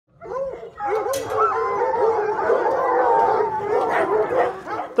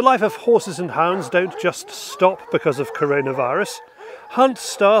The life of horses and hounds don't just stop because of coronavirus. Hunt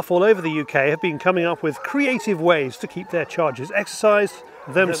staff all over the UK have been coming up with creative ways to keep their charges exercised,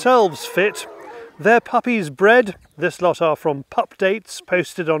 themselves fit, their puppies bred. This lot are from pup dates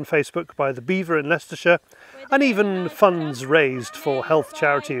posted on Facebook by the Beaver in Leicestershire, and even funds raised for health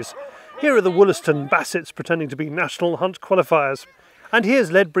charities. Here are the Wollaston Bassets pretending to be national hunt qualifiers. And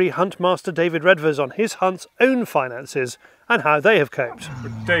here's Ledbury Hunt Master David Redvers on his hunt's own finances and how they have coped.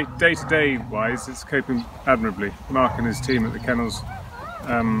 Day-to-day wise, it's coping admirably. Mark and his team at the kennels,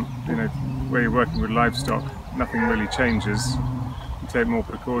 where you're working with livestock, nothing really changes. You take more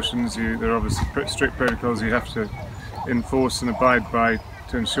precautions. There are obviously strict protocols you have to enforce and abide by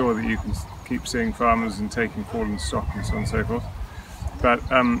to ensure that you can keep seeing farmers and taking fallen stock and so on and so forth. But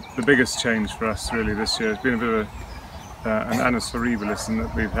the biggest change for us really this year has been a bit of an annus horribilis in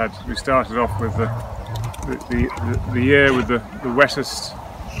that we've had. We started off with the year with the wettest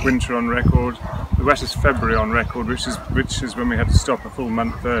winter on record, the wettest February on record, which is when we had to stop a full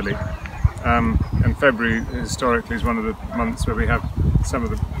month early. And February historically is one of the months where we have some of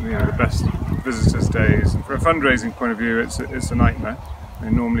the best visitors' days. And for a fundraising point of view, it's a nightmare.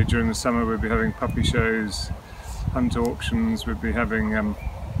 And normally during the summer we'd be having puppy shows, hunt auctions, we'd be having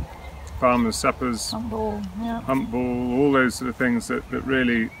farmers' suppers, hunt ball, all those sort of things that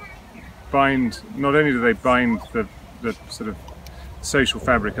really bind. Not only do they bind the sort of social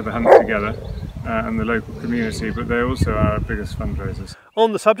fabric of the hunt together and the local community, but they also are our biggest fundraisers.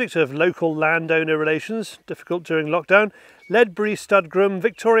 On the subject of local landowner relations, difficult during lockdown, Ledbury stud groom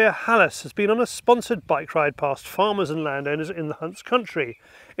Victoria Hallis has been on a sponsored bike ride past farmers and landowners in the Hunt's country.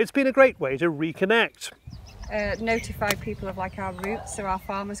 It's been a great way to reconnect. Notify people of our routes so our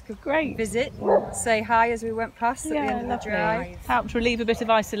farmers could visit, say hi as we went past at the end of the drive. Helped relieve a bit of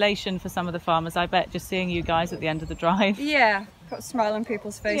isolation for some of the farmers, I bet, just seeing you guys at the end of the drive. Yeah, put a smile on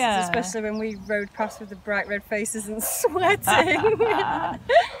people's faces, especially when we rode past with the bright red faces and sweating.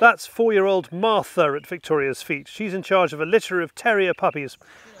 That's 4-year-old Martha at Victoria's feet. She's in charge of a litter of terrier puppies.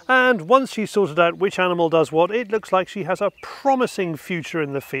 And once she's sorted out which animal does what, it looks like she has a promising future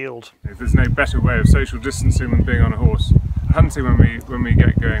in the field. There's no better way of social distancing than being on a horse. Hunting when we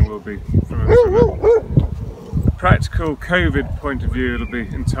get going will be, from a practical COVID point of view, it'll be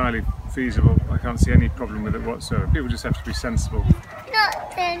entirely feasible. I can't see any problem with it whatsoever. People just have to be sensible.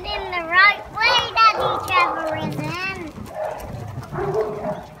 Not turn in the right.